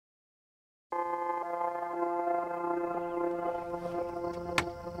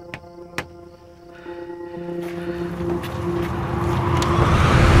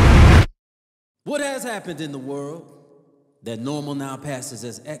has happened in the world that normal now passes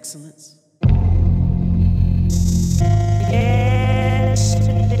as excellence?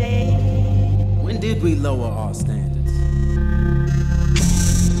 Yesterday. When did we lower our standards?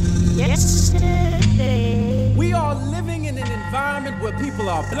 Yesterday. We are living in an environment where people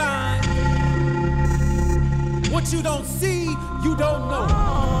are blind. What you don't see, you don't know.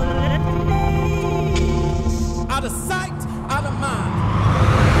 Out of sight, out of mind.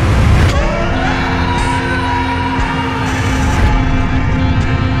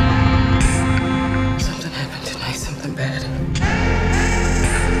 Something happened tonight, something bad.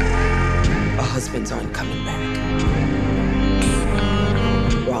 Our husbands aren't coming back.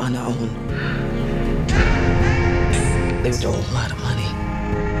 We're on our own. They stole a lot of money.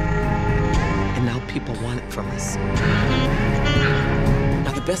 And now people want it from us.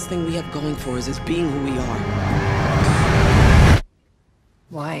 Now the best thing we have going for us is being who we are.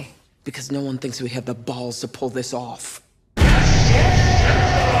 Why? Because no one thinks we have the balls to pull this off. Who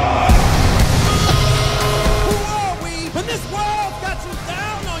are we when this world got you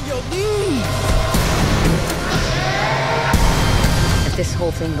down on your knees? If this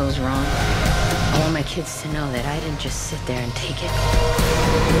whole thing goes wrong, I want my kids to know that I didn't just sit there and take it.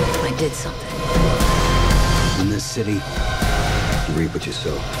 I did something. In this city, you reap what you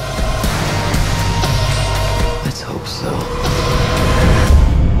sow. Let's hope so.